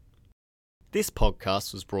This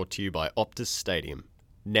podcast was brought to you by Optus Stadium,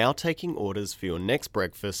 now taking orders for your next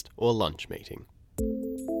breakfast or lunch meeting.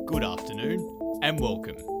 Good afternoon and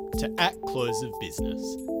welcome to At Close of Business,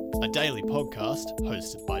 a daily podcast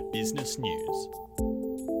hosted by Business News.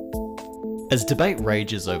 As debate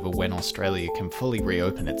rages over when Australia can fully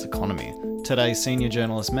reopen its economy, today's senior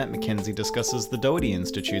journalist Matt McKenzie discusses the Doherty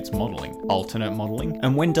Institute's modelling, alternate modelling,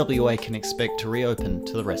 and when WA can expect to reopen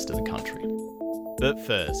to the rest of the country. But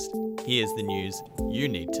first, here's the news you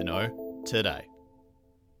need to know today.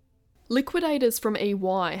 Liquidators from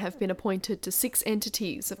EY have been appointed to 6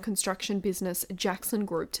 entities of construction business Jackson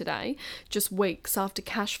Group today, just weeks after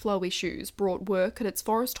cash flow issues brought work at its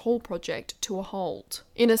Forest Hall project to a halt.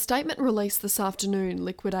 In a statement released this afternoon,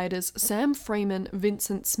 liquidators Sam Freeman,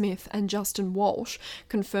 Vincent Smith and Justin Walsh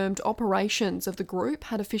confirmed operations of the group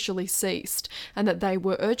had officially ceased and that they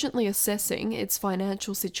were urgently assessing its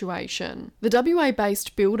financial situation. The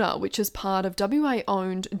WA-based builder, which is part of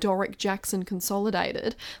WA-owned Doric Jackson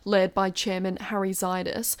Consolidated, led by Chairman Harry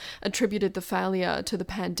Zaitis, attributed the failure to the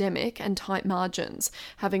pandemic and tight margins,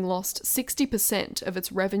 having lost 60% of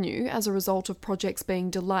its revenue as a result of projects being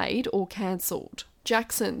delayed or cancelled.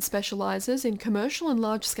 Jackson specialises in commercial and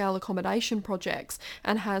large-scale accommodation projects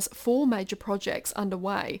and has 4 major projects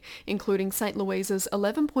underway, including St Louise's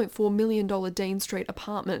 $11.4 million Dean Street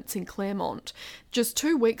apartments in Claremont. Just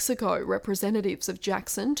 2 weeks ago, representatives of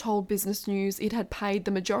Jackson told Business News it had paid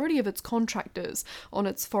the majority of its contractors on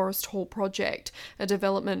its Forest Hall project, a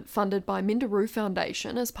development funded by Minderoo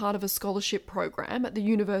Foundation as part of a scholarship program at the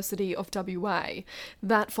University of WA.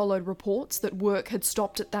 That followed reports that work had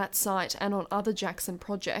stopped at that site and on other Jackson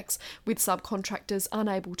projects, with subcontractors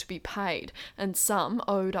unable to be paid, and some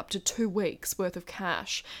owed up to 2 weeks' worth of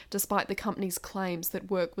cash. Despite the company's claims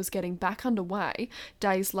that work was getting back underway,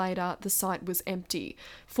 days later the site was empty.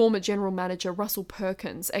 Former General Manager Russell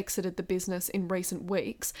Perkins exited the business in recent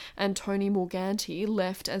weeks, and Tony Morganti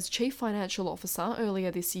left as Chief Financial Officer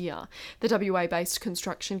earlier this year. The WA-based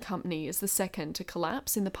construction company is the second to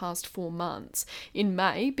collapse in the past 4 months. In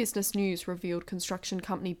May, Business News revealed construction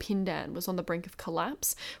company Pindan was on the brink of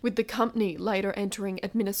collapse, with the company later entering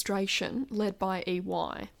administration led by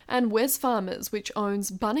EY. And Wesfarmers, which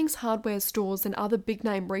owns Bunnings hardware stores and other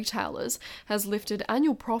big-name retailers, has lifted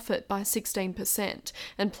annual profit by 16%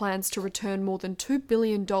 and plans to return more than $2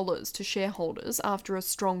 billion to shareholders after a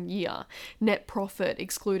strong year. Net profit,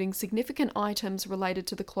 excluding significant items related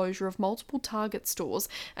to the closure of multiple Target stores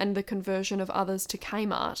and the conversion of others to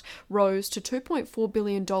Kmart, rose to $2.4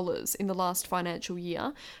 billion in the last financial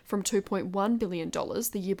year from $2.1 billion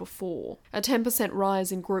the year before. A 10%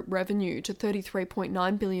 rise in group revenue to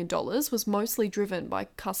 $33.9 billion was mostly driven by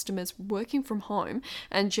customers working from home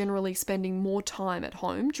and generally spending more time at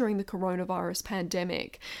home during the coronavirus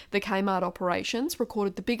pandemic. The Kmart operations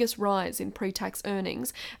recorded the biggest rise in pre-tax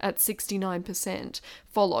earnings at 69%,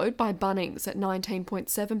 followed by Bunnings at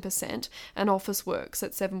 19.7% and Officeworks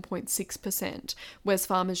at 7.6%.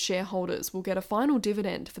 Wesfarmers shareholders will get a final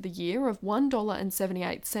dividend for the year of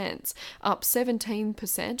 $1.78, up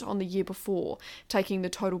 17% on the year before, taking the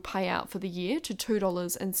total payout for the year to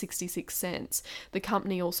 $2.66. The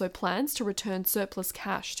company also plans to return surplus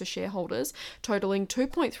cash to shareholders, totaling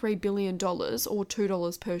 $2.3 billion or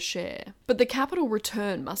 $2 per share. But the capital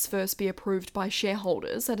return must first be approved by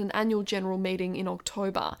shareholders at an annual general meeting in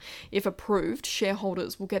October. If approved,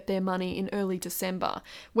 shareholders will get their money in early December.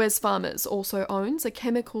 Wesfarmers also owns a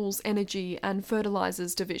chemicals, energy and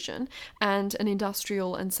fertilisers division and an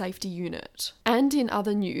industrial and safety unit. And in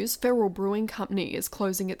other news, Feral Brewing Company is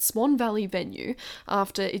closing its Swan Valley venue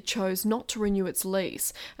after it chose not to renew its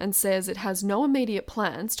lease and says it has no immediate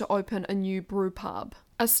plans to open a new brew pub.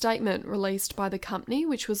 A statement released by the company,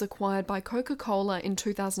 which was acquired by Coca-Cola in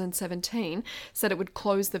 2017, said it would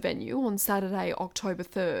close the venue on Saturday, October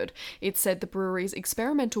 3rd. It said the brewery's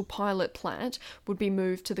experimental pilot plant would be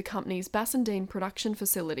moved to the company's Bassendean production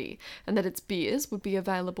facility and that its beers would be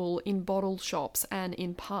available in bottle shops and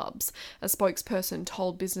in pubs. A spokesperson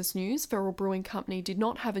told Business News Feral Brewing Company did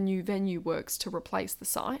not have a new venue works to replace the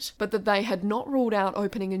site, but that they had not ruled out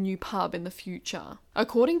opening a new pub in the future.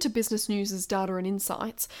 According to Business News' data and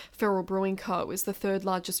insights, Feral Brewing Co. is the 3rd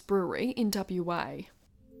largest brewery in WA.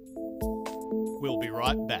 We'll be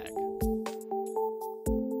right back.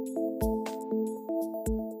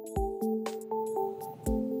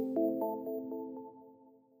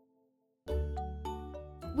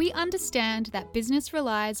 We understand that business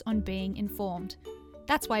relies on being informed.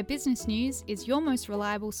 That's why Business News is your most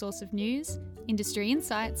reliable source of news, industry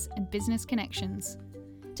insights, and business connections.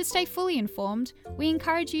 To stay fully informed, we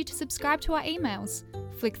encourage you to subscribe to our emails,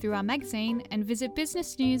 flick through our magazine, and visit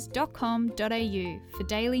businessnews.com.au for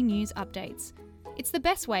daily news updates. It's the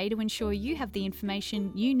best way to ensure you have the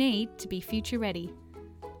information you need to be future ready.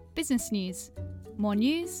 Business News. More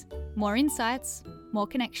news, more insights, more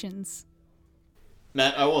connections.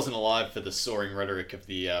 Matt, I wasn't alive for the soaring rhetoric of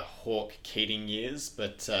the Hawke-Keating years,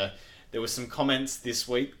 but there were some comments this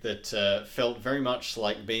week that felt very much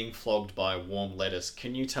like being flogged by warm lettuce.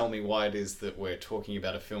 Can you tell me why it is that we're talking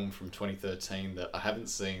about a film from 2013 that I haven't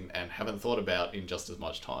seen and haven't thought about in just as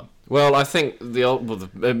much time? Well, I think the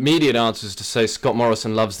immediate answer is to say Scott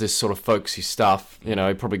Morrison loves this sort of folksy stuff. You know,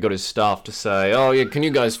 he probably got his staff to say, oh, yeah, can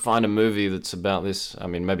you guys find a movie that's about this? I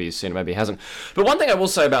mean, maybe he's seen it, maybe he hasn't. But one thing I will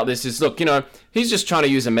say about this is, look, you know, he's just trying to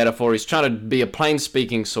use a metaphor. He's trying to be a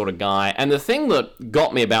plain-speaking sort of guy. And the thing that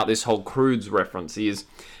got me about this whole Croods reference is,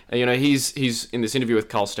 you know, he's in this interview with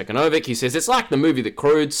Karl Stekanovic. He says, it's like the movie The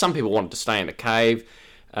Croods. Some people wanted to stay in the cave.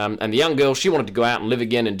 And the young girl, she wanted to go out and live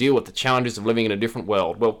again and deal with the challenges of living in a different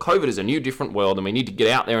world. Well, COVID is a new different world, and we need to get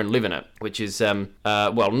out there and live in it, which is,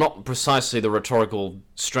 well, not precisely the rhetorical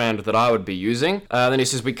strand that I would be using. Then he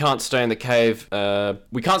says, we can't stay in the cave and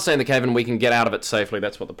we can get out of it safely.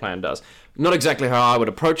 That's what the plan does. Not exactly how I would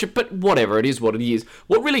approach it, but whatever, it is what it is.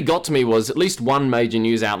 What really got to me was at least one major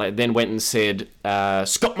news outlet then went and said,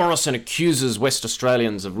 Scott Morrison accuses West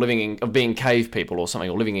Australians of being cave people or something,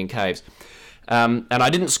 or living in caves. And I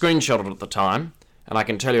didn't screenshot it at the time, and I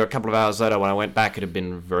can tell you a couple of hours later when I went back it had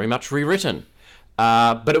been very much rewritten.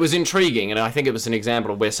 But it was intriguing, and I think it was an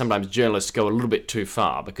example of where sometimes journalists go a little bit too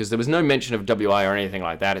far, because there was no mention of WA or anything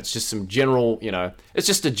like that. It's just some general, you know, it's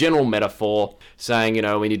just a general metaphor saying, you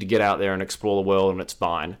know, we need to get out there and explore the world and it's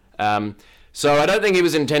fine. So I don't think he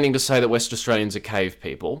was intending to say that West Australians are cave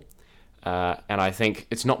people, and I think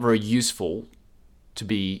it's not very useful to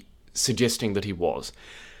be suggesting that he was.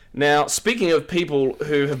 Now, speaking of people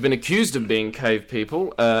who have been accused of being cave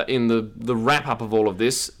people, in the wrap-up of all of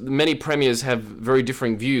this, many premiers have very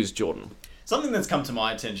differing views, Jordan. Something that's come to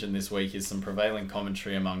my attention this week is some prevailing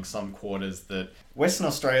commentary among some quarters that Western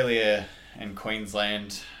Australia and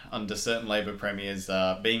Queensland, under certain Labor premiers,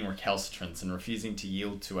 are being recalcitrants and refusing to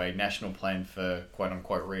yield to a national plan for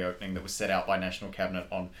quote-unquote reopening that was set out by National Cabinet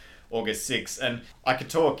on August 6th. And I could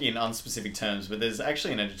talk in unspecific terms, but there's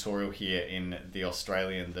actually an editorial here in The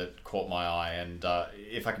Australian that caught my eye, and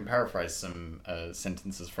if I can paraphrase some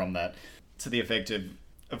sentences from that, to the effect of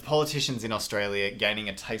politicians in Australia gaining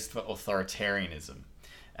a taste for authoritarianism,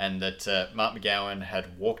 and that Mark McGowan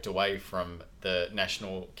had walked away from the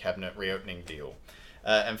National Cabinet reopening deal.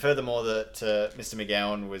 And furthermore, that Mr.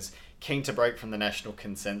 McGowan was keen to break from the national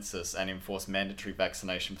consensus and enforce mandatory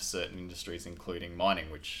vaccination for certain industries, including mining,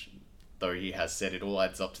 which, though he has said, it all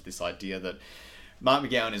adds up to this idea that Mark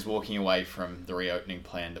McGowan is walking away from the reopening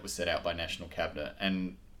plan that was set out by National Cabinet.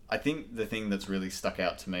 And I think the thing that's really stuck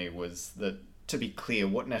out to me was that, to be clear,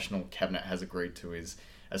 what National Cabinet has agreed to is,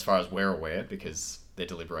 as far as we're aware, because their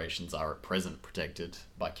deliberations are at present protected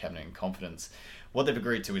by Cabinet in confidence, what they've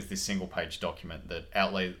agreed to is this single-page document that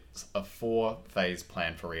outlines a 4-phase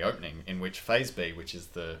plan for reopening, in which Phase B, which is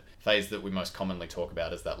the phase that we most commonly talk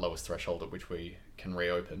about as that lowest threshold at which we can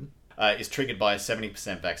reopen, is triggered by a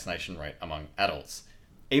 70% vaccination rate among adults.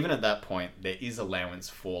 Even at that point, there is allowance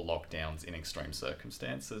for lockdowns in extreme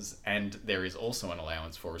circumstances, and there is also an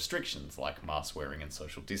allowance for restrictions like mask wearing and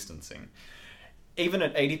social distancing. Even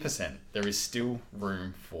at 80%, there is still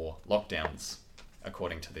room for lockdowns,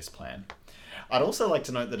 according to this plan. I'd also like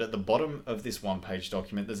to note that at the bottom of this one-page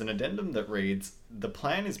document, there's an addendum that reads, the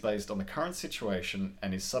plan is based on the current situation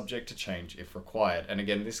and is subject to change if required. And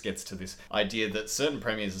again, this gets to this idea that certain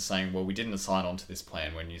premiers are saying, well, we didn't assign on to this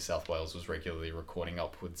plan when New South Wales was regularly recording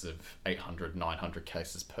upwards of 800, 900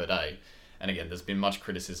 cases per day. And again, there's been much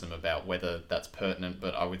criticism about whether that's pertinent,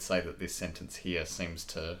 but I would say that this sentence here seems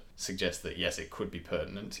to suggest that, yes, it could be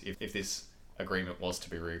pertinent if this agreement was to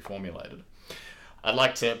be reformulated. I'd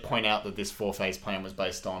like to point out that this 4-phase plan was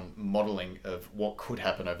based on modelling of what could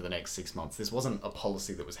happen over the next 6 months. This wasn't a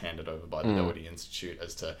policy that was handed over by the Doherty Institute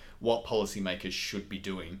as to what policymakers should be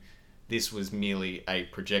doing. This was merely a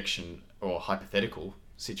projection or hypothetical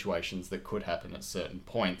situations that could happen at certain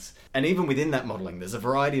points. And even within that modelling, there's a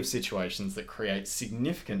variety of situations that create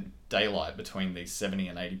significant daylight between these 70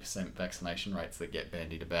 and 80% vaccination rates that get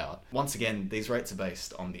bandied about. Once again, these rates are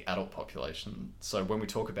based on the adult population. So when we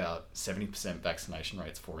talk about 70% vaccination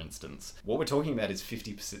rates, for instance, what we're talking about is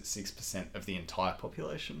 56% of the entire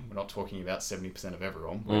population. We're not talking about 70% of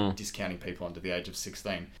everyone. We're discounting people under the age of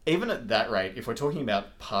 16. Even at that rate, if we're talking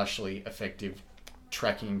about partially effective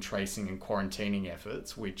tracking, tracing and quarantining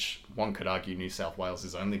efforts, which one could argue New South Wales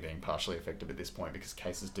is only being partially effective at this point because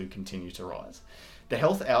cases do continue to rise. The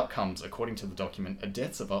health outcomes, according to the document, are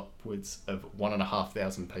deaths of upwards of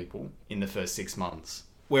 1,500 people in the first 6 months.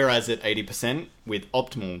 Whereas at 80%, with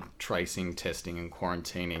optimal tracing, testing and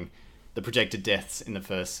quarantining, the projected deaths in the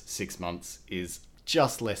first 6 months is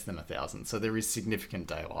just less than 1,000. So there is significant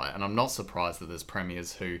daylight. And I'm not surprised that there's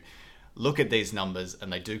premiers who look at these numbers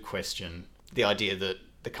and they do question the idea that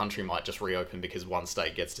the country might just reopen because one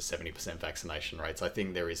state gets to 70% vaccination rates. I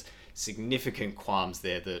think there is significant qualms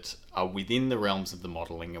there that are within the realms of the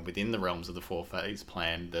modelling and within the realms of the 4-phase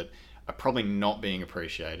plan that are probably not being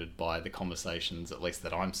appreciated by the conversations, at least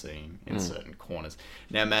that I'm seeing in certain corners.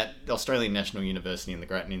 Now, Matt, the Australian National University and the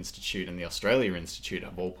Grattan Institute and the Australia Institute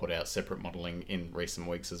have all put out separate modelling in recent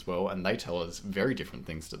weeks as well, and they tell us very different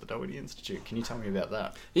things to the Doherty Institute. Can you tell me about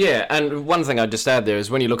that? Yeah, and one thing I'd just add there is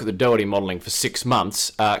when you look at the Doherty modelling for 6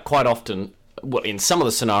 months, quite often, well, in some of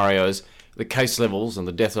the scenarios, the case levels and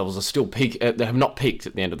the death levels are still they have not peaked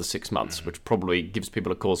at the end of the 6 months, which probably gives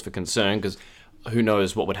people a cause for concern because who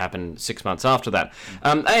knows what would happen 6 months after that.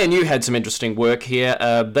 ANU had some interesting work here.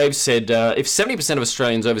 They've said if 70% of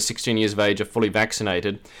Australians over 16 years of age are fully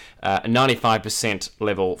vaccinated, a 95%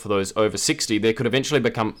 level for those over 60, there could eventually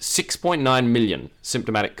become 6.9 million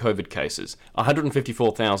symptomatic COVID cases,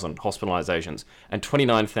 154,000 hospitalisations, and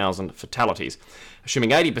 29,000 fatalities.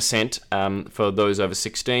 Assuming 80% for those over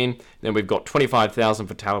 16, then we've got 25,000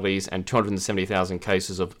 fatalities and 270,000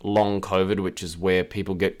 cases of long COVID, which is where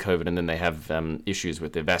people get COVID and then they have issues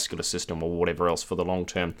with their vascular system or whatever else for the long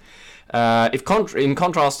term. In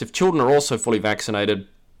contrast, if children are also fully vaccinated,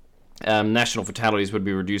 national fatalities would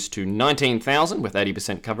be reduced to 19,000 with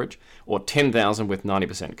 80% coverage or 10,000 with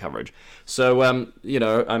 90% coverage. So,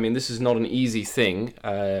 this is not an easy thing,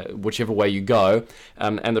 whichever way you go.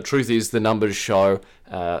 And the truth is the numbers show,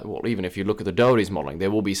 even if you look at the Doherty's modelling, there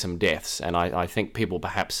will be some deaths. And I think people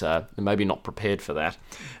perhaps are maybe not prepared for that.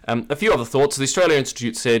 A few other thoughts. The Australia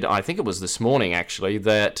Institute said, I think it was this morning actually,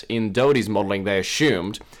 that in Doherty's modelling they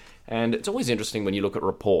assumed, and it's always interesting when you look at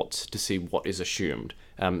reports to see what is assumed.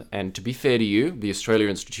 And to be fair to you, the Australia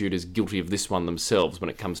Institute is guilty of this one themselves when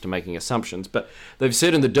it comes to making assumptions. But they've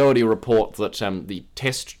said in the Doherty report that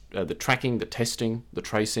the tracking, the testing, the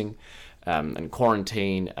tracing, and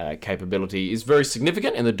quarantine capability is very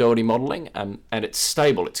significant in the Doherty modelling, and it's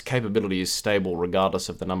stable. Its capability is stable regardless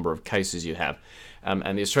of the number of cases you have.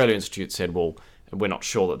 And the Australia Institute said, well, we're not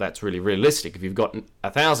sure that that's really realistic. If you've got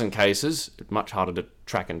 1,000 cases, it's much harder to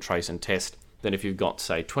track and trace and test than if you've got,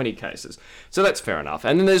 say, 20 cases. So that's fair enough.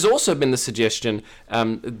 And then there's also been the suggestion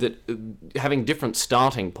that having different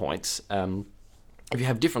starting points, if you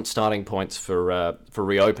have different starting points for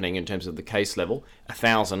reopening in terms of the case level,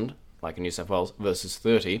 1,000, like in New South Wales, versus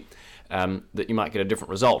 30, that you might get a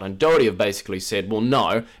different result. And Doherty have basically said, well,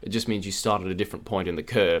 no, it just means you start at a different point in the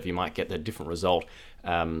curve. You might get a different result.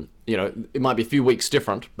 It might be a few weeks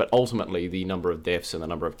different, but ultimately the number of deaths and the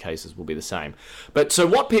number of cases will be the same. But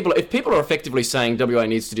so if people are effectively saying WA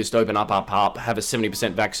needs to just open up, have a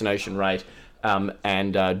 70% vaccination rate,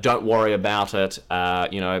 and don't worry about it,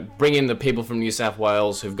 bring in the people from New South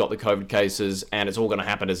Wales who've got the COVID cases and it's all going to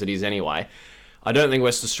happen as it is anyway, I don't think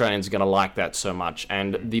West Australians are going to like that so much.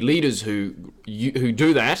 And the leaders who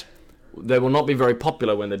do that, they will not be very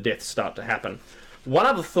popular when the deaths start to happen. One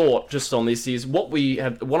other thought just on this is what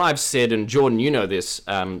I've said, and Jordan, you know this,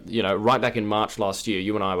 right back in March last year,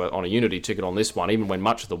 you and I were on a unity ticket on this one, even when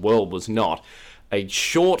much of the world was not. A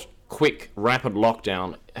short, quick, rapid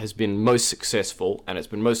lockdown has been most successful, and it's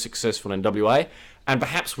been most successful in WA. And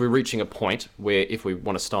perhaps we're reaching a point where if we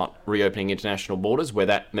want to start reopening international borders, where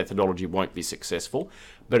that methodology won't be successful.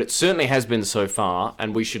 But it certainly has been so far,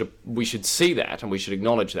 and we should see that, and we should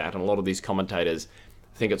acknowledge that. And a lot of these commentators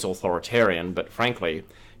think it's authoritarian, but frankly,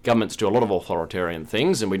 governments do a lot of authoritarian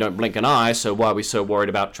things, and we don't blink an eye, so why are we so worried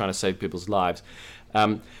about trying to save people's lives?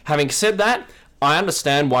 Having said that, I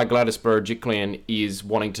understand why Gladys Berejiklian is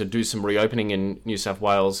wanting to do some reopening in New South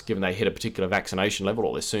Wales, given they hit a particular vaccination level,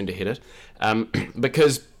 or they're soon to hit it,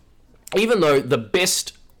 because even though the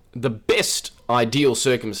best ideal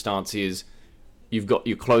circumstance is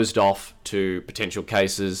you're closed off to potential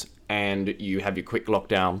cases and you have your quick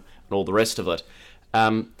lockdown and all the rest of it,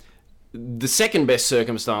 the second best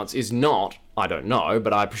circumstance is not, I don't know,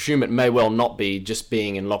 but I presume it may well not be just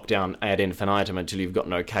being in lockdown ad infinitum until you've got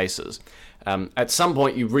no cases. At some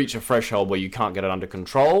point you reach a threshold where you can't get it under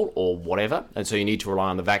control or whatever, and so you need to rely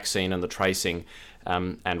on the vaccine and the tracing,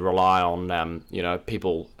 and rely on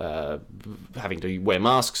people having to wear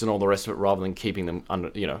masks and all the rest of it, rather than keeping them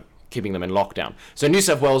under, keeping them in lockdown. So New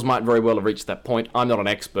South Wales might very well have reached that point. I'm not an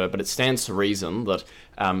expert, but it stands to reason that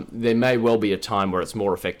there may well be a time where it's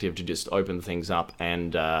more effective to just open things up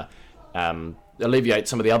and alleviate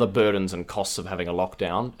some of the other burdens and costs of having a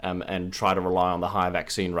lockdown, and try to rely on the high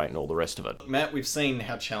vaccine rate and all the rest of it. Matt, we've seen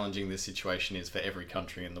how challenging this situation is for every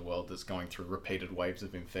country in the world that's going through repeated waves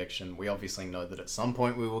of infection. We obviously know that at some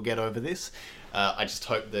point we will get over this. I just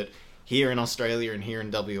hope that here in Australia and here in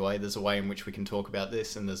WA, there's a way in which we can talk about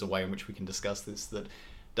this, and there's a way in which we can discuss this that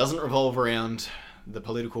doesn't revolve around the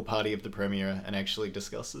political party of the Premier and actually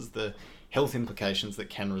discusses the health implications that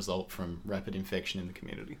can result from rapid infection in the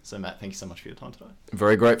community. So Matt, thank you so much for your time today.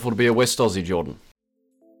 Very grateful to be a West Aussie, Jordan.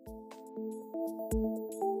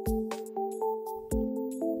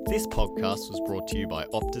 This podcast was brought to you by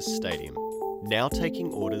Optus Stadium, now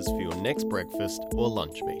taking orders for your next breakfast or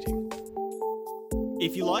lunch meeting.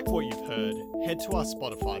 If you like what you've heard, head to our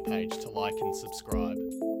Spotify page to like and subscribe.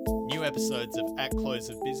 New episodes of At Close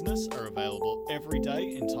of Business are available every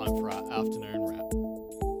day in time for our afternoon wrap.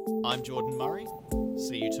 I'm Jordan Murray.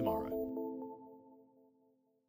 See you tomorrow.